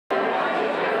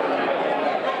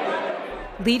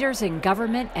Leaders in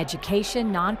government,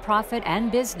 education, nonprofit,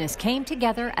 and business came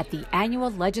together at the annual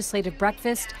legislative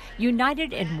breakfast,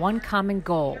 united in one common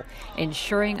goal: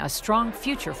 ensuring a strong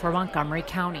future for Montgomery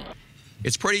County.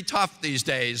 It's pretty tough these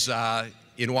days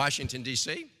in Washington,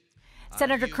 D.C.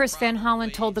 Senator Chris Van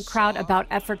Hollen told the crowd about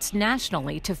efforts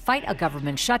nationally to fight a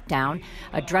government shutdown,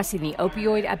 addressing the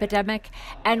opioid epidemic,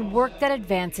 and work that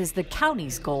advances the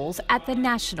county's goals at the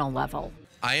national level.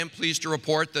 I am pleased to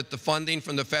report that the funding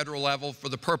from the federal level for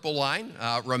the Purple Line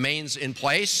remains in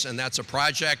place, and that's a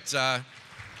project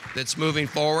that's moving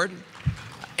forward.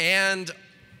 And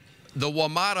the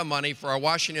WMATA money for our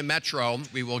Washington Metro,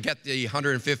 we will get the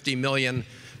 $150 million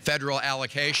federal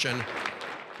allocation.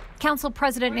 Council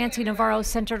President Nancy Navarro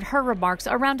centered her remarks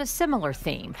around a similar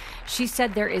theme. She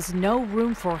said there is no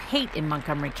room for hate in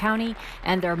Montgomery County,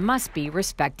 and there must be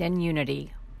respect and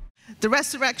unity. The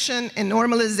resurrection and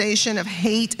normalization of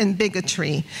hate and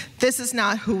bigotry. This is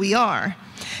not who we are.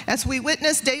 As we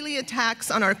witness daily attacks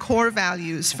on our core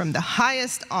values from the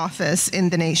highest office in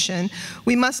the nation,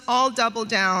 we must all double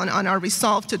down on our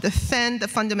resolve to defend the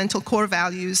fundamental core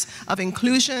values of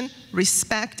inclusion,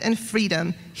 respect, and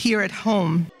freedom here at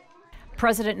home.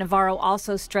 President Navarro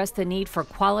also stressed the need for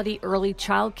quality early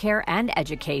child care and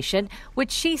education,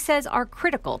 which she says are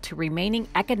critical to remaining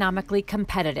economically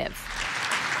competitive.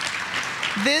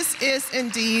 This is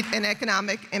indeed an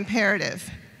economic imperative.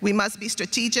 We must be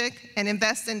strategic and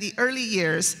invest in the early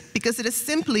years because it is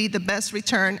simply the best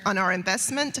return on our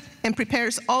investment and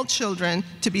prepares all children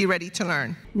to be ready to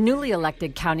learn. Newly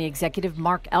elected County Executive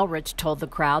Mark Elrich told the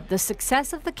crowd the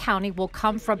success of the county will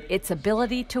come from its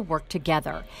ability to work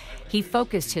together. He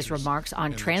focused his remarks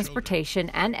on transportation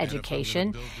and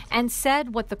education and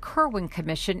said what the Kerwin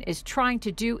Commission is trying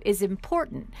to do is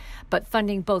important, but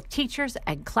funding both teachers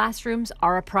and classrooms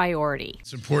are a priority.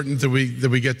 It's important that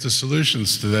we get to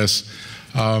solutions to this,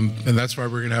 and that's why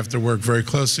we're going to have to work very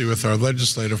closely with our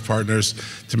legislative partners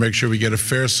to make sure we get a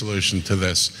fair solution to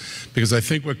this. Because I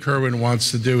think what Kerwin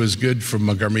wants to do is good for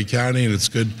Montgomery County and it's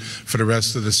good for the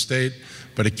rest of the state,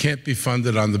 but it can't be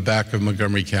funded on the back of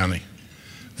Montgomery County.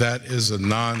 That is a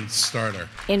non-starter.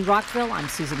 In Rockville, I'm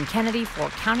Susan Kenedy for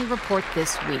County Report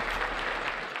This Week.